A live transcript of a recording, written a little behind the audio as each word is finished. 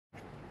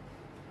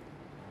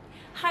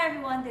Hi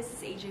everyone, this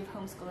is AJ of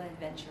Homeschool and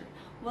Adventure.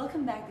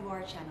 Welcome back to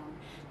our channel.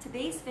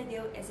 Today's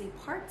video is a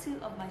part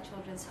 2 of my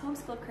children's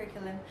homeschool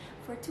curriculum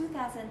for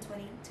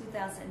 2020-2021.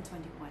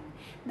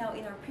 Now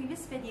in our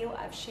previous video,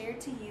 I've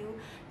shared to you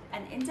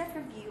an in-depth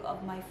review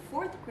of my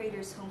 4th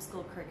graders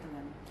homeschool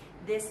curriculum.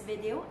 This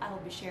video, I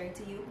will be sharing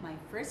to you my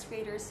 1st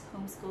graders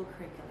homeschool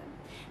curriculum.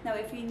 Now,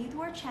 if you're new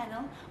to our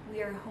channel,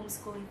 we are a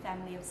homeschooling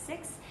family of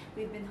 6.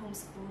 We've been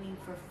homeschooling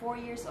for 4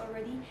 years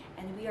already,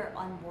 and we are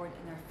on board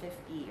in our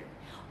 5th year.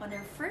 On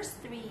our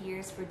first 3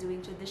 years, we're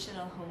doing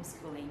traditional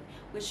homeschooling,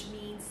 which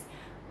means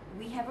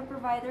we have a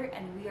provider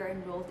and we are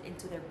enrolled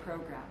into their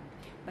program.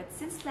 But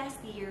since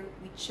last year,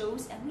 we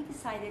chose and we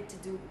decided to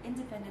do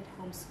independent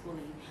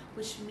homeschooling,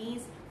 which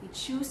means we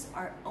choose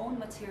our own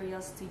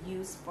materials to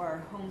use for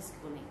our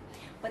homeschooling.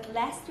 But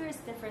last year is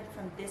different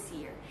from this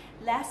year.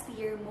 Last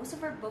year, most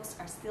of our books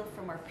are still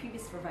from our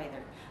previous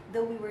provider,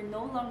 though we were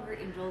no longer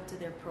enrolled to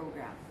their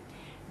program.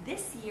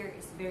 This year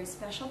is very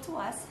special to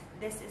us.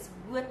 This is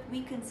what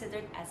we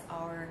considered as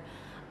our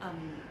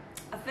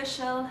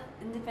official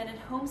independent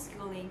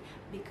homeschooling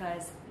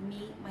because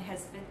me, my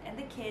husband, and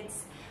the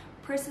kids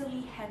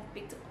personally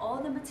handpicked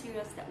all the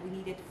materials that we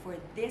needed for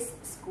this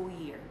school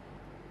year.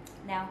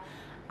 Now,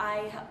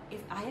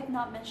 if I have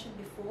not mentioned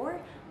before,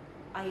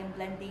 I am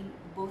blending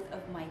both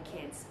of my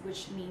kids,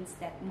 which means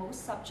that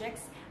most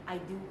subjects I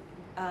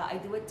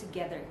do it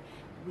together.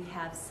 We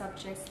have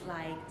subjects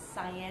like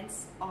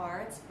science,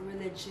 arts,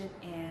 religion,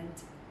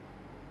 and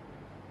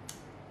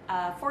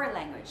foreign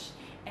language.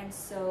 And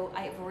so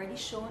I've already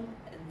shown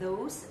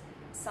those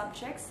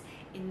subjects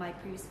in my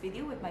previous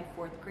video with my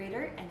 4th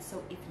grader, and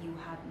so if you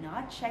have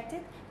not checked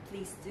it,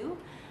 please do.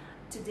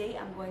 Today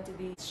I'm going to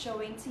be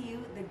showing to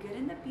you the good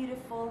and the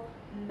beautiful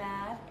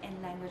math and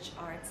language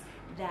arts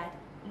that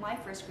my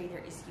 1st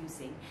grader is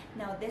using.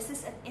 Now this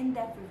is an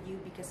in-depth review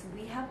because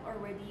we have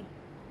already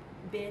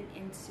been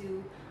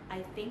into,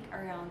 I think,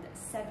 around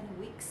 7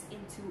 weeks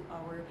into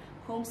our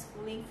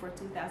homeschooling for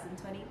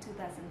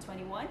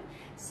 2020-2021.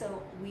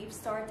 So we've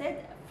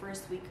started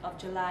first week of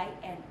July,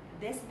 and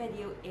this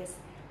video is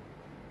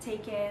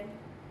taken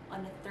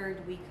on the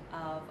 3rd week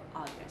of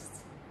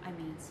August.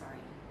 Sorry,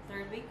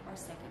 3rd week or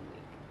 2nd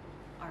week?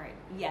 All right,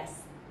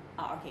 yes.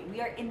 Okay, we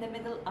are in the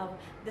middle of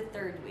the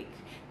 3rd week.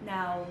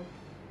 Now,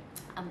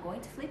 I'm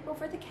going to flip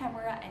over the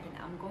camera and then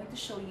I'm going to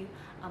show you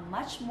a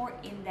much more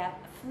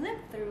in-depth flip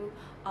through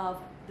of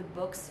the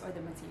books or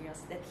the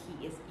materials that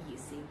he is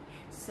using.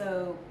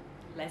 So,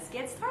 let's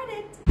get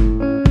started.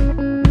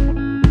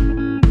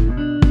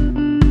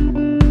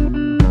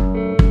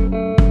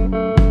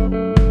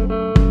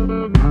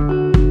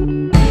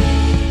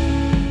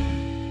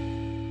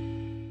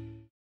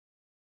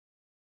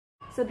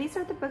 So these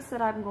are the books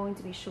that I'm going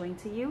to be showing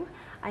to you.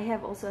 I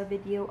have also a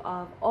video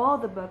of all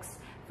the books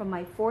from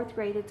my 4th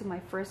grader to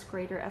my 1st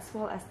grader, as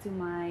well as to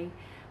my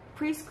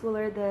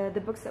preschooler, the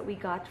books that we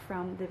got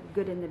from The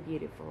Good and the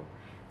Beautiful.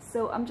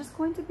 So I'm just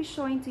going to be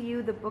showing to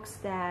you the books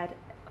that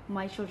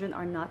my children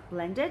are not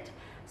blended.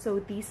 So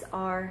these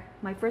are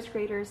my 1st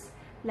graders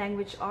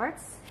language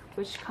arts,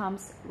 which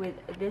comes with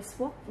this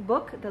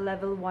book, the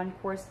level 1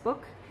 course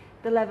book,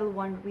 the level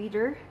 1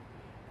 reader,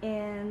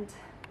 and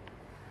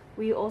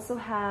we also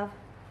have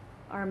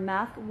our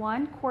math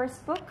 1 course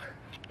book.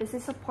 This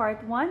is a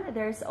part 1.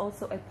 There's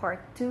also a part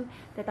 2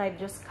 that I've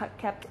just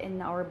kept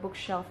in our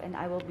bookshelf, and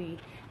I will be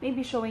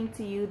maybe showing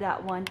to you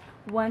that one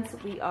once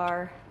we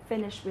are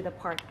finished with the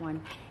part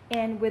 1.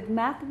 And with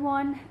math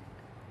 1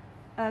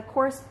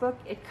 course book,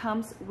 it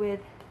comes with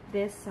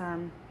this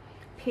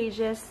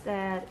pages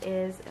that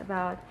is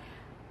about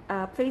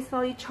place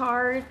value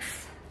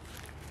charts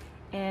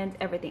and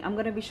everything. I'm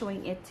going to be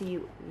showing it to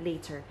you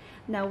later.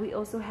 Now we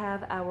also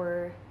have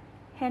our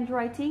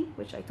handwriting,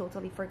 which I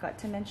totally forgot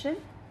to mention.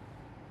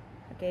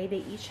 Okay,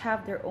 they each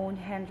have their own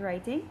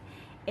handwriting,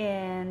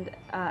 and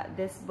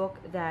this book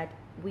that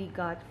we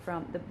got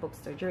from the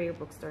bookstore, Jurier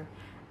bookstore,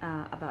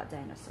 about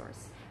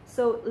dinosaurs.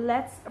 So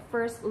let's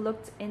first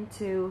look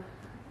into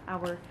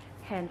our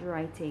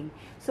handwriting.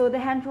 So the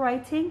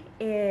handwriting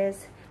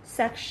is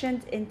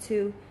sectioned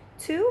into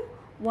 2,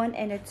 1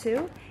 and a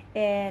 2,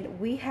 and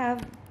we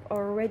have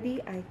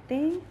already, I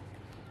think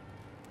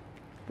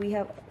we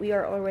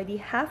are already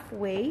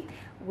halfway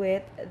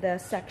with the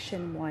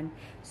section 1.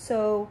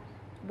 So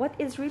what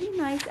is really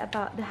nice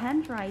about the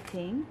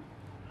handwriting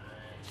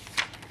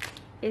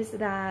is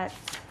that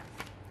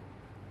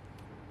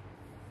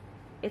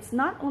it's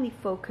not only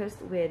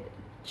focused with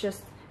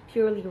just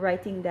purely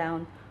writing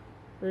down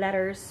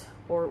letters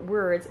or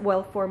words,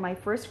 well, for my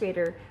 1st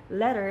grader,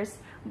 letters,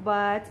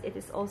 but it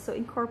is also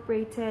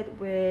incorporated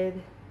with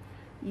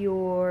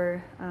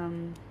your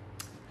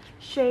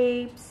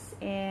shapes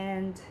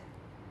and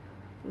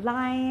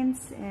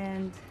lines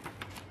and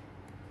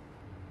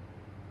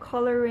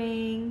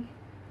coloring,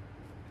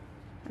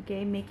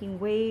 okay, making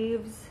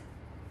waves.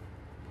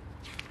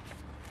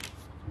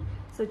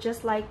 So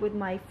just like with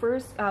my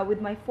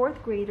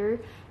 4th grader,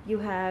 you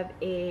have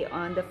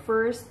on the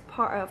first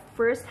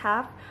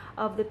half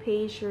of the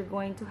page, you're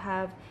going to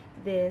have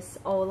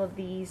all of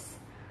these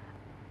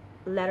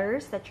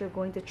letters that you're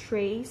going to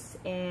trace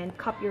and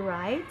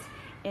copyright,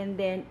 and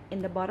then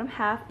in the bottom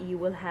half you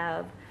will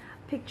have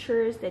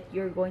pictures that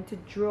you're going to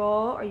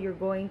draw or you're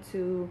going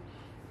to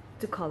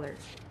color.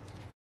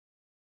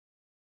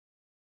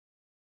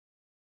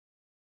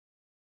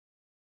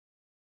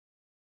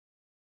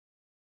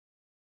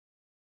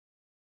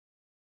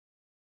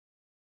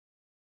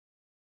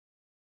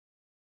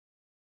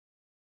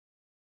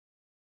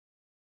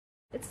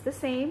 It's the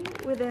same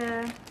with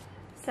the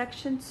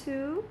section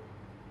 2.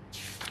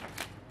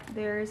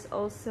 There's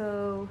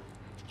also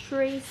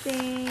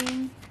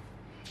tracing,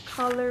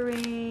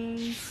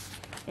 coloring,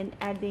 and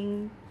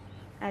adding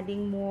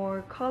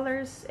more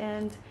colors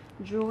and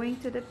drawing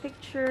to the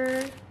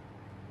picture.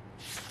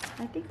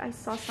 I think I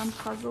saw some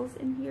puzzles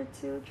in here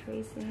too.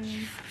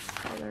 Tracing,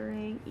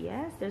 coloring.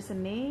 Yes, there's a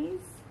maze.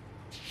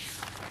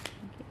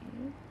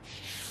 Okay.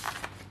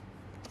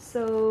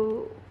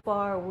 So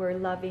far, we're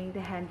loving the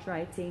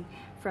handwriting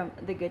from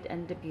The Good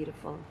and the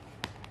Beautiful.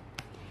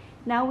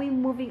 Now we're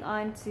moving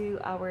on to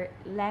our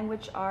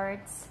Language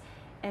Arts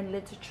and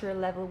Literature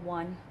Level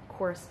 1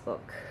 course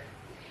book.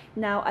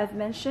 Now, I've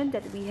mentioned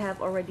that we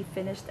have already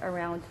finished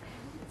around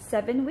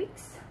 7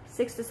 weeks,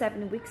 6 to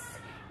 7 weeks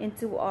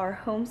into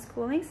our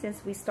homeschooling,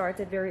 since we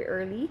started very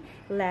early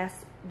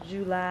last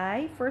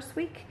July first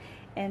week.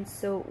 And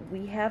so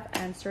we have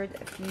answered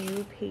a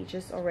few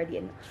pages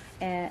already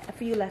and a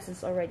few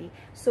lessons already.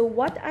 So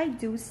what I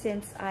do,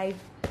 since I've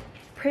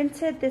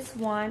printed this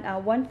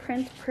one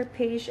print per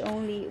page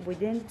only, we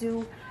didn't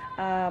do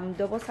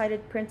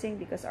double-sided printing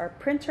because our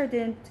printer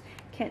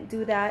can't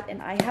do that,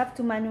 and I have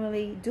to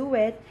manually do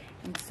it,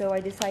 and so I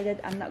decided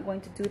I'm not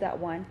going to do that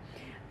one.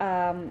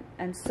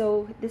 And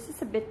so this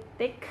is a bit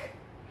thick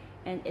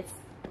and it's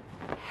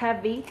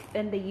heavy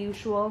than the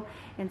usual,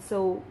 and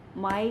so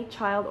my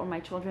child or my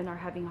children are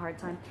having a hard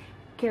time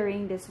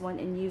carrying this one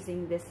and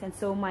using this. And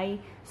so my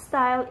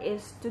style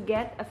is to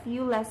get a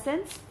few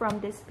lessons from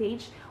this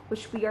page,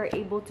 which we are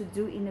able to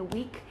do in a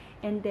week,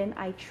 and then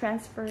I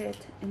transfer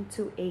it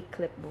into a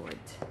clipboard.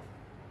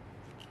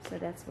 So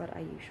that's what I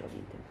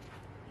usually do.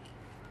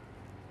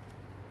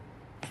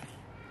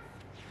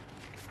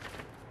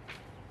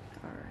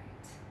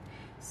 Alright,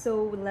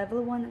 so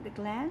level 1 at a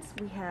glance,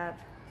 we have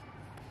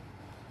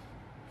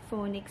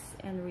phonics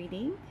and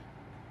reading.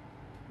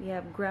 We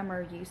have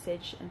grammar,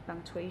 usage, and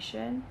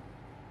punctuation.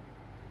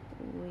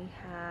 We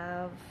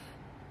have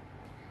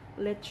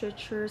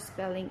literature,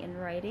 spelling, and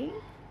writing.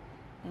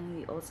 And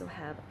we also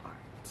have art.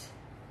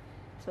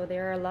 So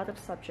there are a lot of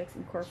subjects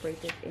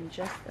incorporated in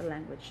just the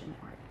language and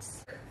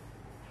arts.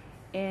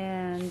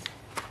 And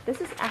this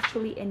is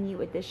actually a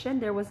new edition.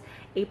 There was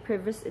a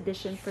previous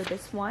edition for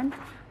this one,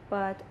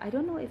 but I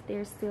don't know if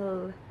they're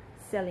still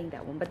selling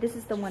that one. But this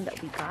is the one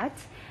that we got.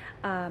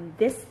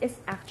 This is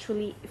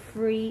actually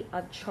free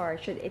of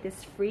charge. So it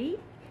is free.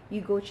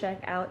 You go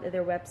check out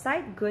their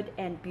website,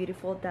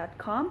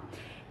 goodandbeautiful.com,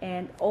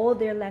 and all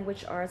their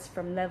language arts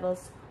from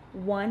levels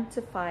 1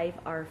 to 5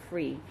 are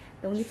free.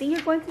 The only thing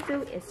you're going to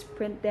do is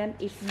print them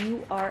if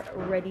you are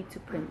ready to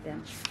print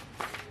them.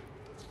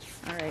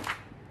 Alright,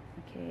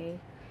 okay.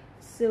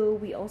 So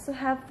we also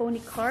have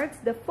phonic cards.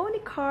 The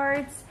phonic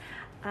cards,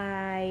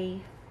 I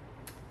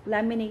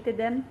laminated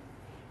them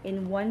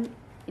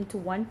into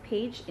one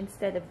page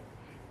instead of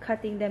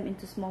cutting them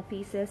into small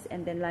pieces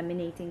and then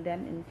laminating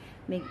them and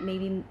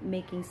maybe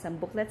making some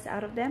booklets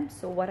out of them.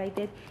 So what I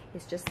did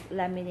is just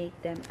laminate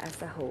them as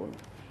a whole,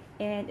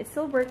 and it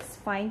still works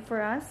fine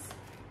for us.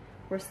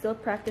 We're still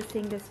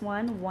practicing this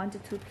one 1 to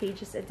 2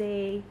 pages a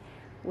day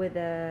with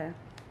the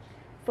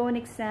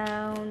phonic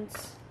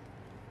sounds,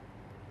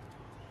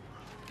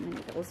 and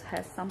it also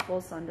has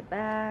samples on the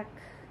back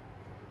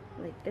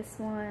like this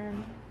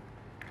one,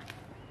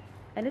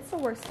 and it still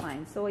works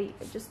fine. So I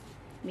just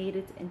made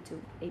it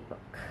into a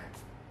book.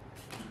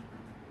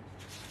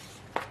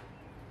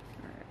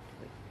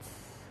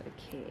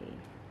 Okay,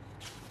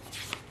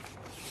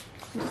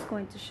 I'm just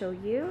going to show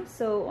you.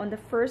 So on the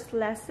first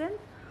lesson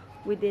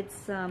we did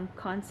some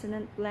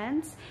consonant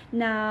blends.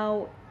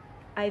 Now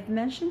I've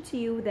mentioned to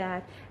you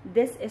that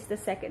this is the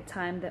second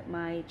time that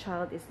my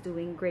child is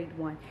doing grade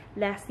 1.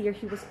 Last year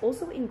he was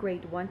also in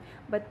grade 1,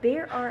 but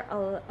there are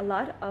a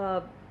lot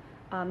of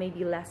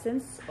maybe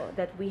lessons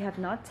that we have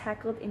not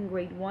tackled in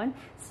grade 1,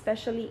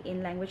 especially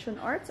in language and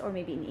arts or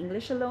maybe in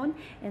English alone.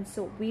 And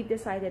so we've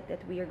decided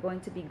that we are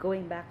going to be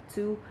going back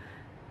to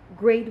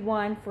grade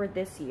 1 for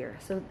this year.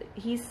 So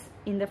he's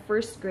in the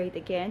first grade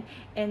again,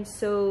 and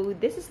so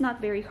this is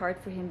not very hard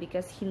for him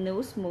because he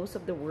knows most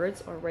of the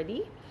words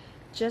already,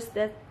 just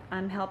that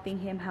I'm helping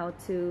him how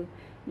to,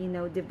 you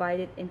know, divide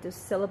it into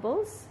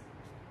syllables,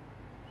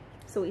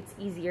 so it's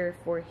easier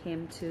for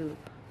him to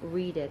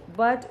read it.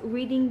 But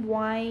reading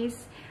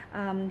wise,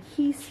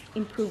 he's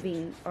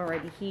improving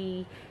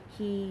already.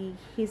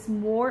 He's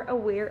more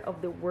aware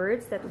of the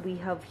words that we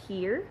have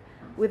here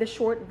with the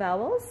short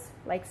vowels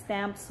like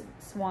stamps,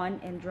 swan,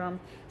 and drum.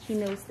 He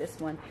knows this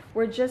one.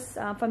 We're just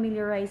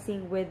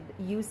familiarizing with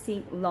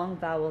using long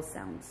vowel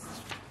sounds.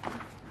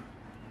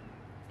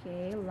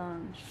 Okay,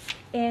 long.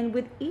 And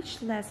with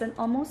each lesson,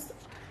 almost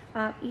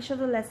Each of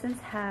the lessons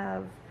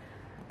have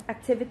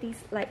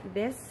activities like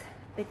this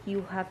that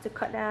you have to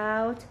cut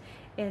out,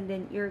 and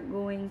then you're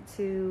going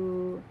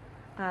to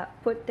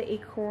put the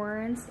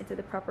acorns into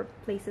the proper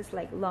places,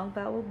 like long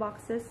vowel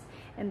boxes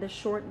and the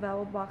short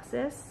vowel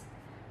boxes.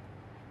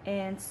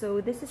 And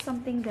so this is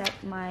something that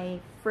my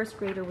first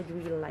grader would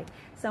really like,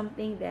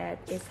 something that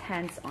is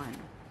hands-on.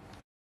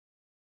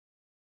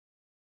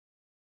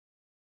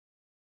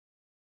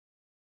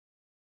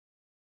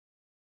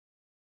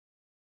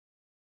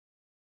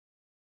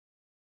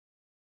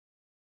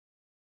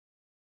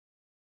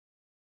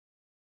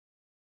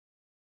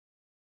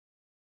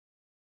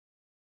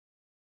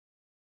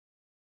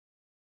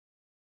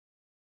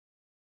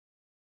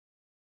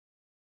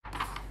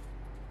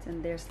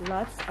 And there's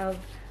lots of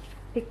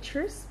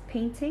pictures,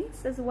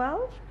 paintings as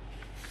well,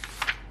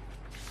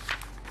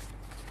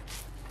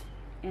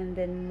 and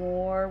then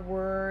more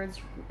words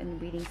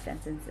and reading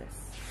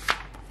sentences,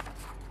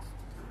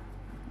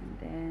 and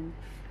then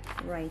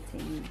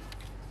writing.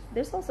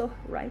 There's also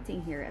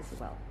writing here as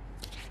well.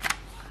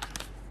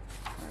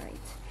 All right,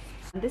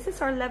 this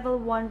is our level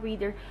 1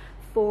 reader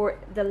for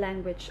the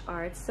language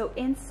arts. So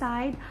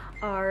inside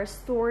are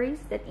stories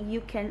that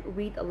you can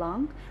read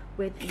along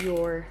with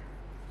your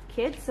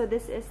kids. So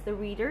this is the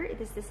reader.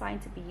 It is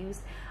designed to be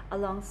used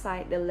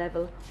alongside the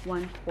level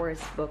 1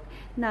 course book.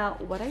 Now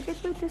what I did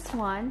with this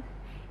one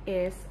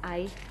is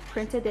I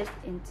printed it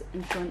into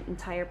an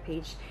entire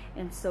page,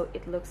 and so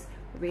it looks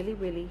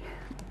really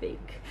big,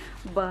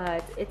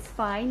 but it's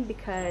fine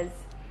because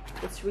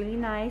it's really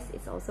nice,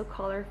 it's also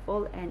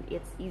colorful, and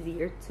it's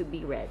easier to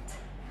be read.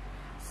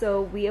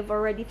 So we have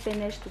already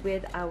finished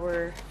with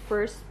our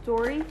first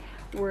story.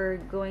 We're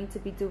going to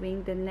be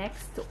doing the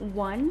next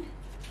one.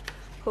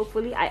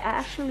 Hopefully,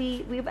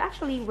 we've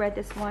actually read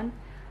this one.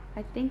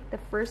 I think the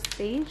first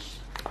page,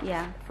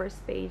 yeah,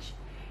 first page,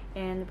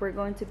 and we're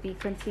going to be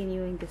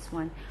continuing this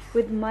one.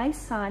 With my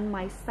son,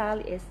 my style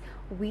is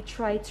we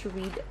try to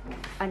read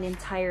an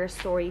entire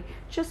story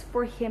just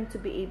for him to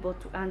be able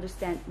to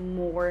understand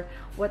more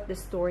what the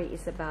story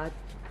is about.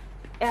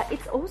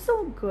 It's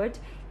also good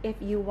if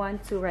you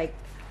want to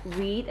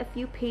read a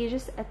few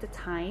pages at a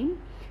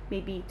time,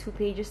 maybe 2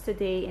 pages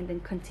today and then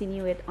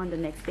continue it on the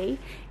next day.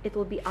 It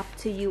will be up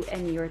to you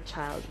and your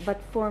child.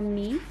 But for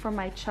me, for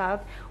my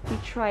child, we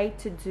try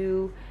to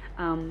do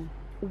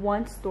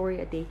 1 story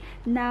a day.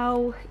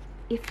 Now,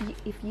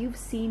 if you've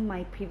seen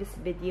my previous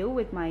video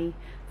with my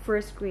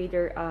first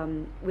grader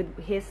with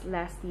his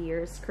last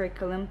year's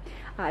curriculum,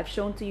 I've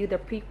shown to you the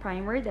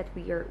pre-primer that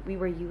we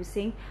were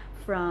using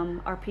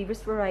from our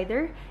previous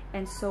provider,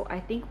 and so I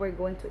think we're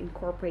going to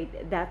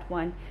incorporate that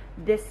one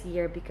this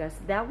year because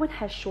that one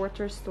has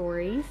shorter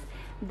stories.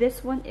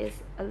 This one is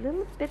a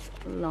little bit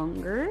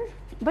longer,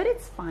 but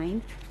it's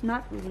fine,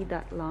 not really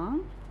that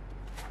long,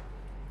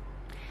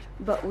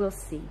 but we'll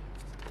see.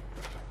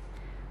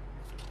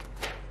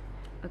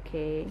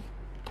 Okay,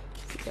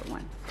 see that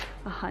one,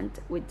 A Hunt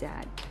with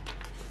Dad.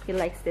 He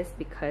likes this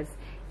because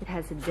it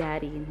has a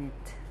daddy in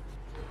it.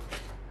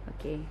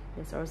 Okay,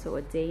 there's also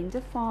A Day in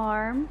the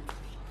Farm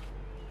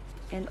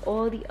and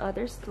all the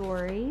other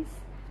stories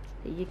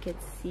that you can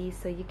see.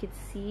 So you can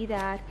see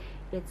that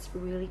it's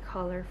really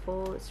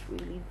colorful, it's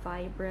really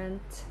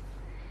vibrant,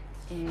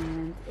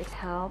 and it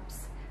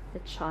helps the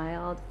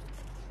child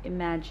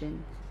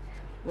imagine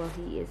while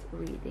he is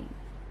reading.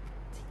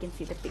 So you can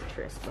see the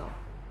picture as well.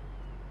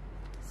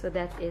 So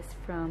that is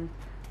from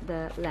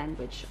the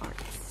language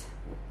arts.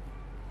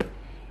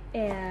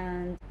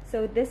 And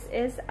so this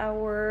is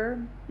our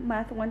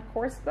Math 1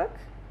 course book.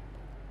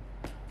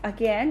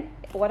 Again,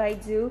 what I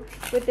do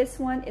with this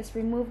one is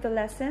remove the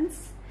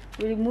lessons,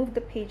 remove the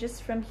pages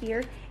from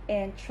here,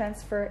 and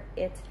transfer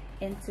it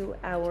into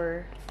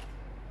our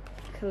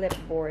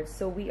clipboard.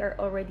 So we are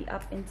already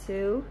up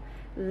into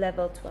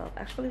level 12.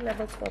 Actually,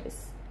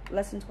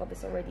 lesson 12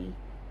 is already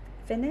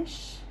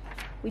finished.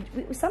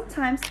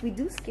 Sometimes we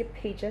do skip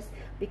pages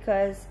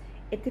because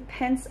it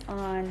depends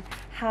on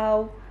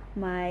how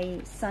my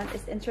son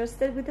is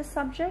interested with the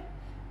subject,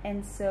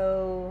 and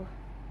so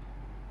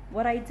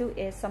what I do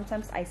is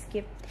sometimes I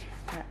skip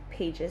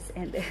pages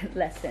and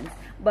lessons,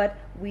 but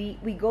we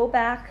go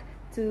back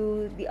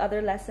to the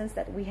other lessons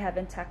that we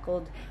haven't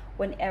tackled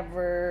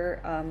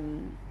whenever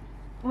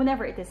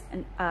it is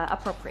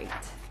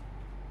appropriate,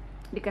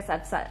 because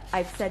I've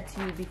said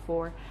to you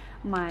before,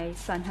 my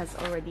son has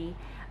already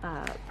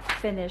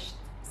finished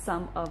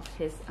some of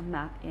his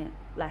math in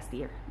last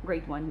year,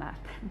 grade 1 math.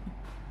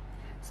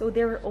 So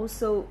there are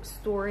also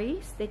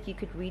stories that you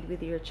could read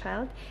with your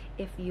child.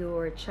 If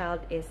your child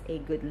is a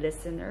good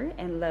listener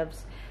and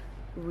loves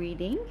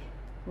read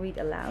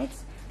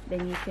alouds,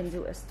 then you can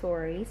do a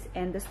stories,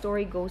 and the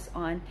story goes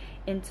on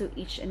into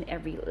each and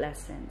every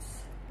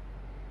lessons.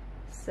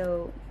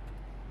 So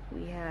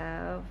we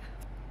have,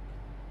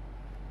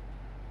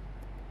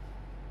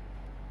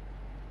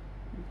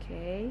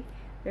 okay,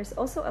 there's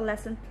also a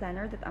lesson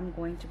planner that I'm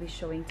going to be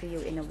showing to you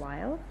in a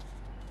while.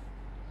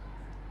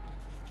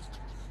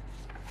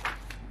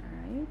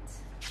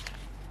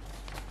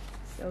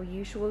 So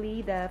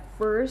usually the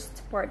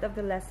first part of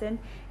the lesson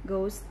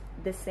goes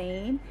the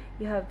same.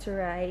 You have to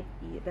write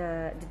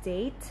the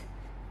date,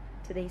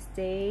 today's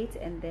date,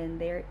 and then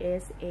there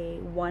is a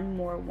one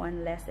more,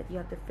 one less that you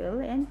have to fill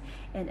in.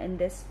 And in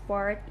this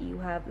part, you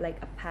have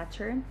like a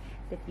pattern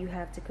that you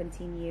have to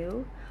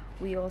continue.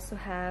 We also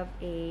have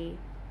a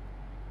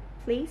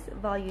place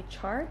value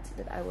chart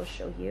that I will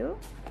show you.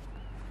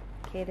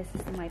 Okay, this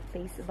is my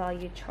place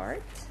value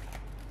chart.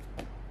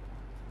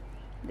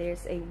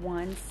 There's a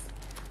ones,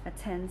 a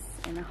tens,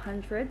 and a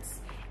hundreds,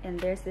 and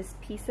there's this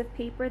piece of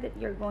paper that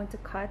you're going to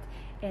cut,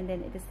 and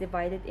then it is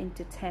divided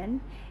into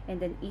 10, and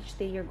then each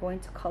day you're going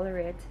to color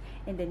it,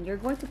 and then you're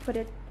going to put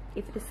it,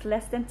 if it is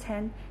less than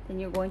 10, then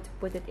you're going to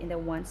put it in the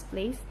ones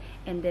place,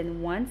 and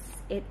then once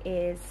it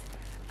is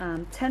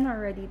 10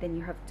 already, then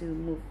you have to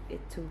move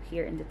it to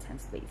here in the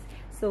tens place,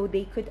 so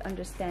they could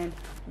understand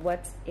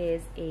what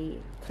is a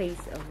place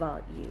of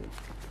value.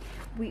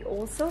 We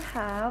also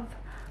have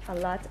a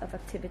lot of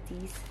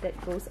activities that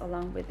goes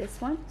along with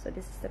this one. So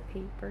this is the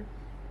paper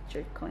that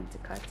you're going to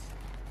cut.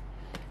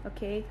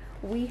 Okay,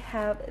 we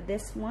have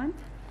this one,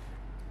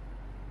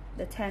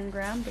 the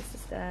tangram. This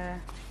is the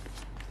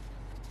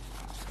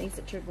things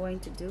that you're going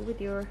to do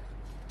with your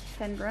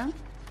tangram.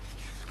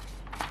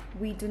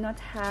 We do not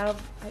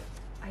have,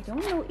 I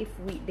don't know if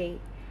they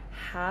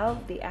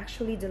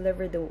actually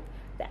deliver the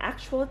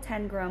actual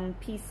tangram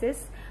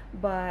pieces,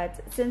 but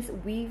since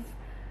we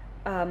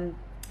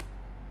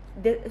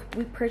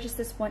purchased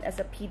this one as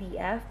a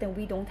PDF, then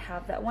we don't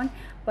have that one.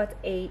 But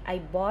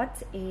I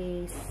bought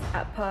a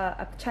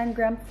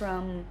tangram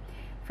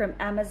from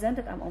Amazon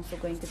that I'm also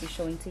going to be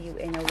showing to you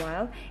in a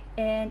while,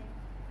 and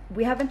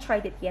we haven't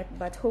tried it yet,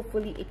 but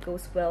hopefully it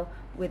goes well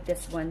with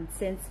this one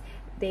since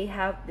they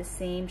have the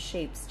same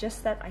shapes,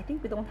 just that I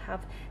think we don't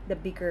have the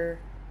bigger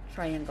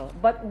triangle,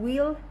 but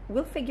we'll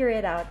figure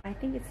it out. I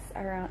think it's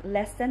around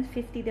less than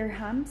 50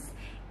 dirhams,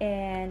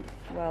 and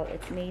well,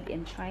 it's made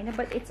in China,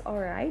 but it's all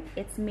right.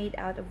 It's made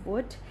out of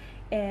wood,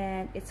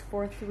 and it's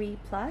for 3+.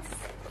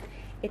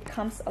 It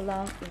comes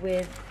along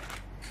with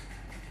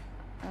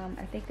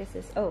I think this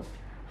is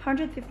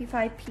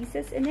 155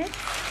 pieces in it,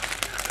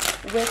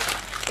 which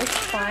is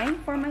fine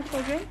for my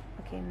children.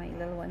 Okay, my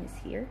little one is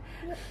here.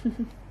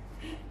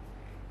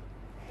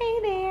 Hey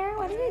there,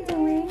 what are you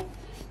doing?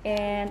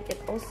 And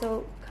it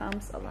also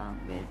comes along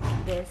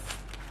with this,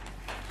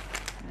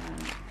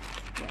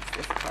 yes,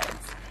 this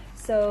cards.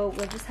 So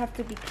we'll just have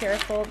to be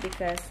careful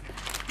because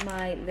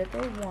my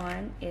little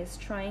one is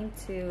trying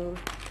to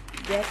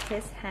get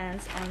his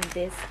hands on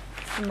these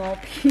small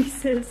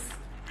pieces.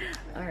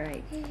 All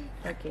right,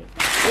 okay.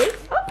 Wait,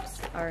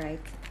 oops. All right,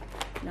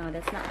 no,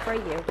 that's not for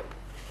you.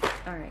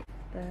 All right,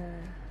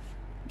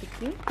 the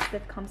games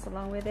that comes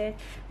along with it.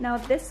 Now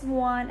this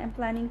one I'm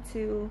planning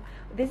to,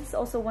 this is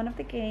also one of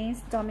the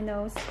games,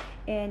 dominoes,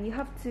 and you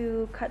have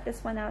to cut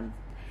this one out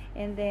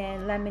and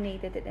then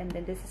laminate it, and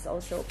then this is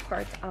also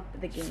part of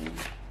the game.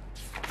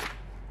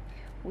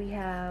 We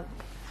have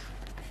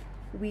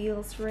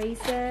wheels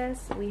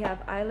races, we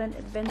have island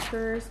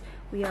adventures,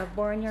 we have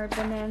barnyard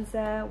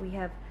bonanza, we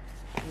have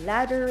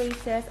ladder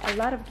races, a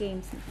lot of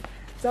games,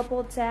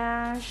 double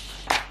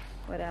dash,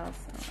 what else,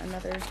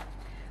 another.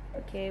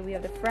 Okay, we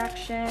have the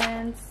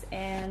fractions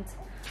and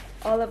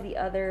all of the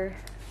other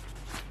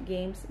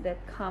games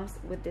that comes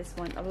with this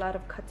one. A lot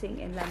of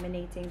cutting and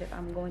laminating that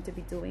I'm going to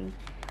be doing,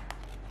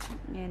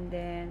 and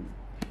then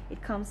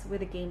it comes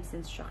with a game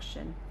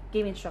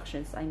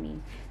instructions, I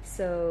mean.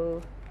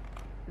 So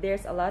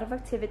there's a lot of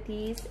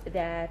activities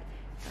that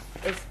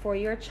is for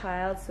your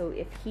child. So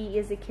if he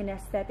is a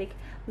kinesthetic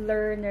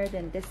learner,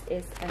 then this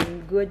is a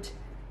good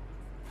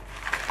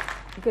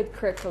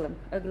curriculum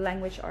of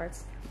language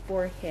arts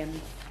for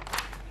him.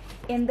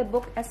 In the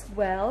book as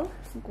well,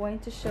 I'm going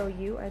to show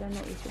you, I don't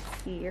know if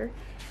it's here,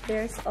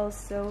 there's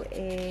also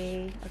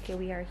a, okay,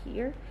 we are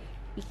here,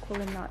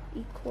 equal and not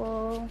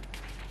equal.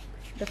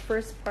 The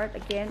first part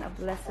again of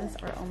lessons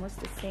are almost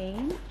the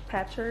same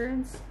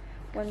patterns,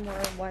 one more,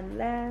 one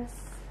less.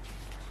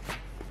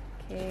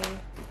 Okay,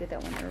 we did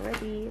that one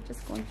already. I'm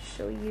just going to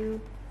show you.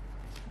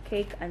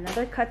 Okay,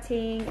 another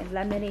cutting and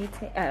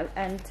laminating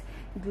and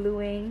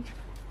gluing,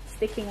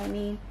 sticking, I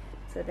mean.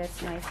 So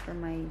that's nice for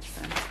my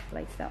son,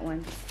 likes that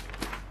one.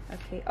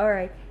 Okay, all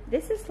right,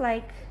 this is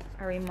like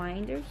a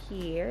reminder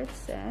here. It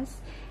says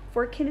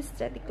for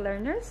kinesthetic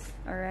learners,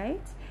 all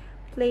right,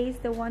 place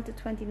the 1 to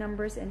 20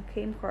 numbers and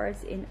claim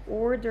cards in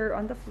order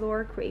on the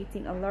floor,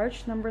 creating a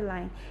large number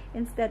line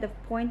instead of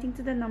pointing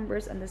to the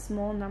numbers on the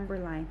small number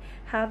line.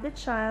 Have the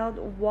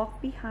child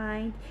walk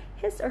behind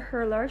his or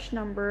her large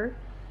number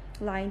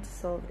line to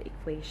solve the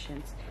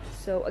equations.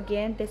 So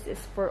again, this is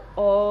for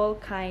all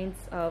kinds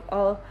of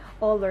all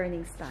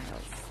learning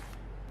styles.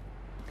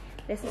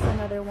 This is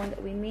another one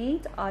that we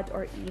made, odd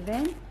or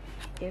even.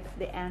 If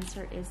the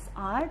answer is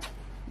odd,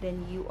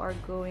 then you are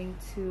going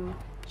to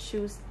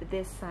choose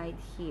this side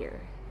here.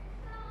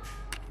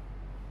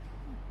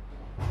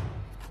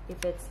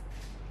 If it's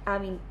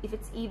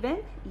even,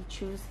 you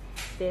choose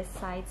this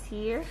side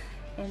here,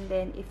 and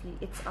then if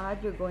it's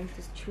odd, you're going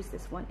to choose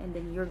this one, and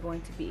then you're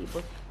going to be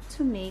able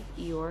to make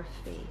your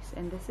face.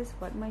 And this is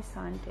what my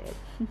son did.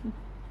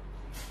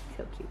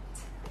 So cute.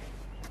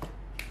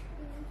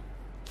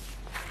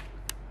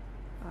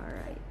 All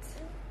right,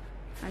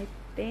 I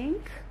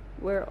think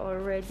we're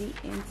already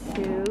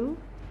into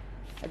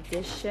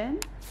addition.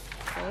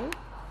 Okay,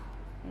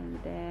 and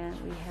then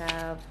we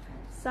have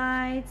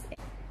sides.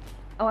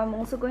 Oh, I'm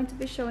also going to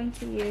be showing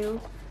to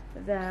you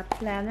the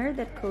planner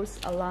that goes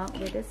along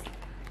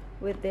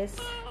with this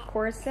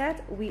core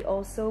set. We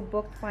also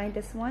bookbind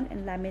this one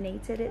and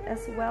laminated it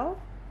as well.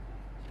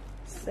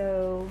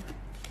 So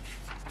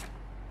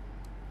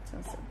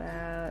it's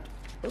about,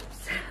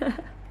 oops,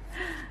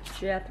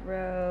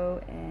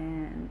 Jethro,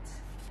 and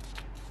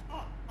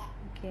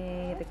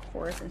okay, the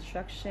course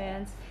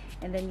instructions,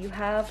 and then you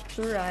have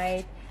to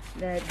write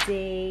the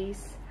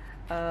days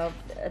of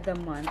the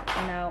month.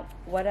 Now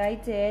what I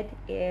did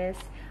is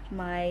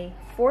my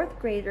 4th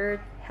grader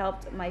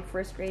helped my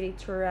 1st grader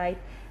to write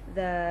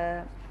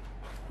the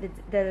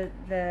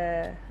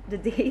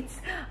dates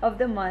of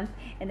the month,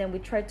 and then we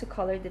tried to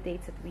color the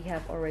dates that we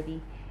have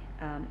already,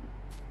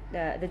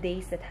 the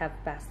days that have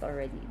passed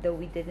already, though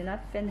we did not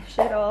finish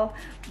it all,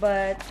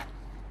 but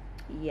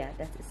yeah,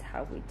 that is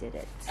how we did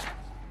it.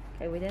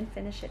 Okay, we didn't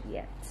finish it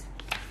yet.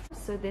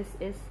 So this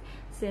is,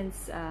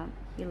 since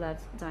he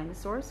loves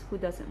dinosaurs, who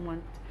doesn't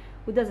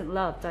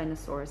love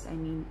dinosaurs? I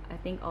mean, I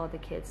think all the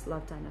kids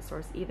love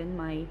dinosaurs. Even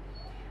my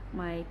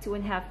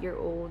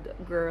 2.5-year-old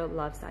girl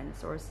loves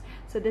dinosaurs.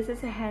 So this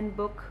is a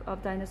handbook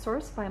of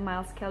dinosaurs by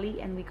Miles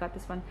Kelly, and we got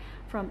this one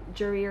from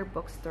Jurier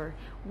Bookstore.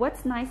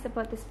 What's nice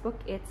about this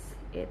book,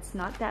 it's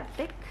not that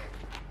thick.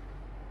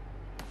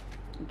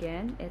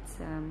 Again, it's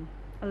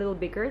a little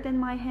bigger than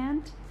my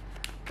hand,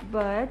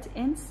 but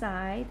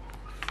inside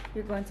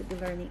you're going to be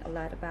learning a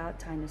lot about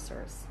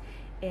dinosaurs.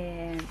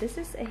 And this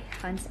is a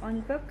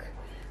hands-on book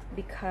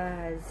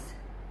because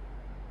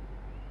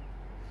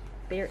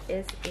there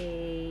is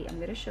a, I'm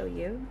going to show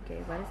you,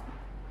 okay, what is,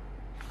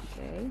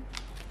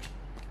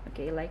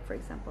 okay, like for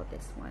example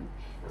this one.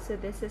 So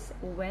this is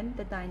when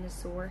the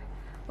dinosaur,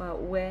 well,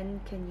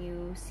 when can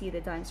you see the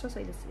dinosaur?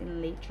 So it is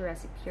in late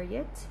Jurassic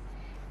period.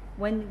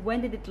 When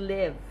did it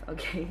live?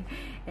 Okay,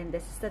 and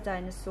this is the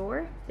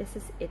dinosaur. This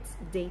is its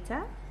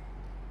data,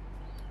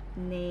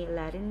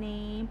 Latin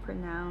name,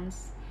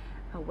 pronounce,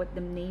 what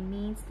the name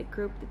means, the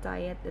group, the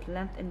diet, the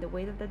length and the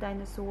weight of the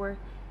dinosaur,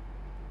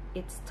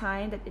 its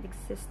time that it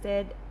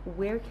existed,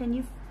 where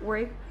can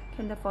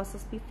the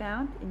fossils be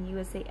found? In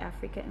USA,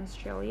 Africa, and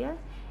Australia.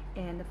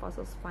 And the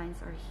fossils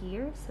finds are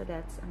here, so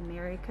that's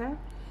America,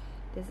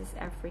 this is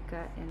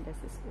Africa, and this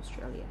is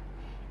Australia.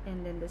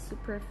 And then the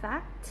super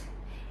fact,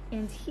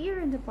 and here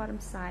in the bottom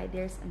side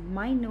there's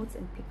my notes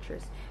and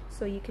pictures,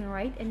 so you can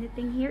write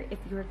anything here. If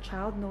your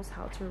child knows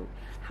how to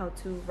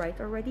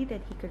write already,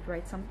 then he could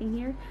write something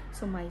here.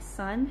 So my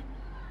son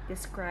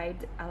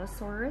described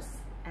Allosaurus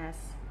as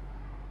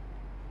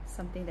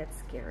something that's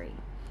scary,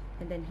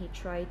 and then he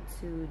tried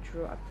to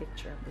draw a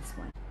picture of this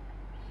one.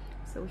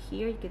 So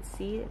here you can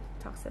see it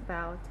talks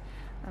about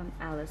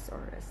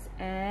Allosaurus.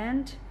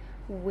 And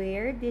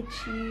where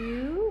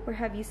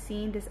have you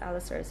seen this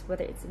Allosaurus,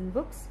 whether it's in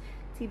books,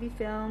 TV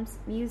films,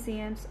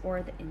 museums,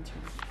 or the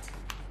internet?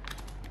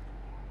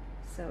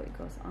 So it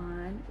goes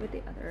on with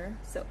the other.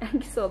 So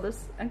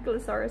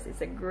Ankylosaurus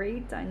is a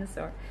great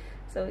dinosaur.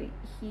 So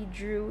he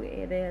drew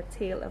the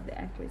tail of the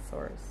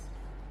Ankylosaurus.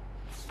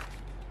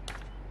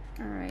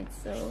 Alright,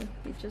 so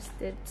he just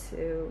did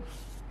 2,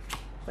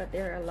 but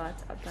there are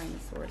lots of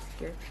dinosaurs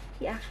here.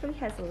 He actually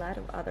has a lot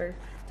of other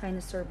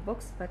dinosaur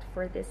books, but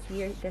for this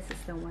year, this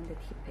is the one that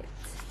he picked.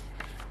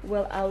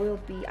 Well,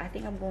 I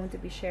think I'm going to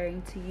be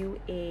sharing to you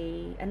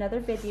another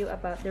video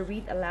about the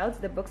read alouds,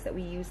 the books that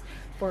we use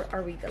for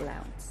our read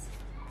alouds.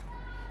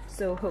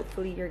 So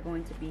hopefully you're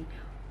going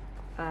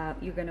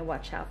to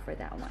watch out for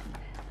that one.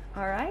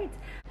 All right,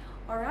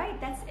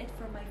 that's it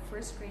for my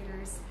 1st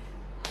graders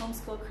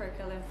homeschool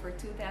curriculum for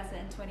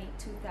 2020-2021.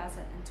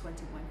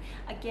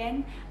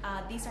 Again,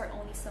 these are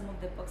only some of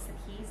the books that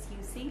he's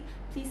using.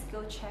 Please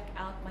go check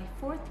out my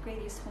 4th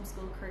graders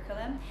homeschool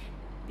curriculum,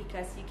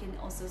 because you can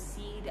also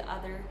see the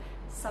other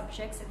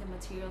subjects and the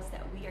materials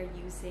that we are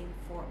using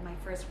for my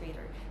 1st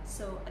grader.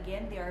 So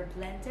again, they are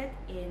blended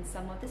in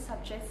some of the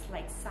subjects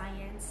like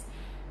science,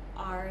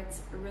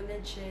 arts,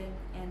 religion,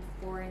 and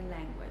foreign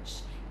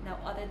language. Now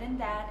other than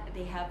that,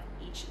 they have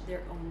each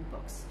their own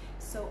books.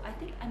 So I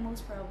think I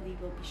most probably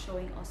will be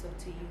showing also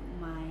to you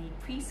my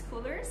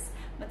preschoolers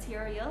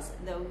materials,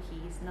 though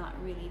he's not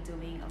really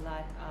doing a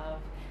lot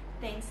of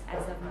things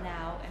as of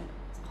now and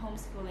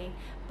homeschooling,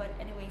 but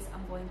anyways,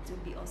 I'm going to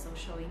be also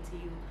showing to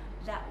you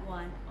that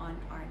one on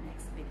our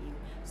next video.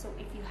 So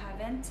if you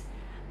haven't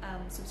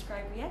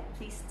subscribed yet,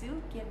 please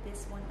do give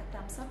this one a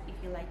thumbs up if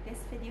you like this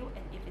video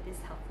and if it is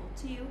helpful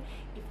to you.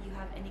 If you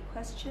have any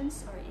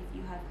questions or if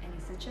you have any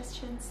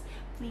suggestions,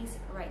 please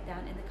write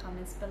down in the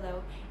comments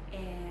below.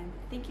 And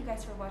thank you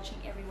guys for watching,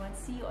 everyone.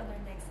 See you on our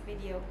next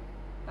video.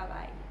 Bye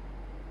bye.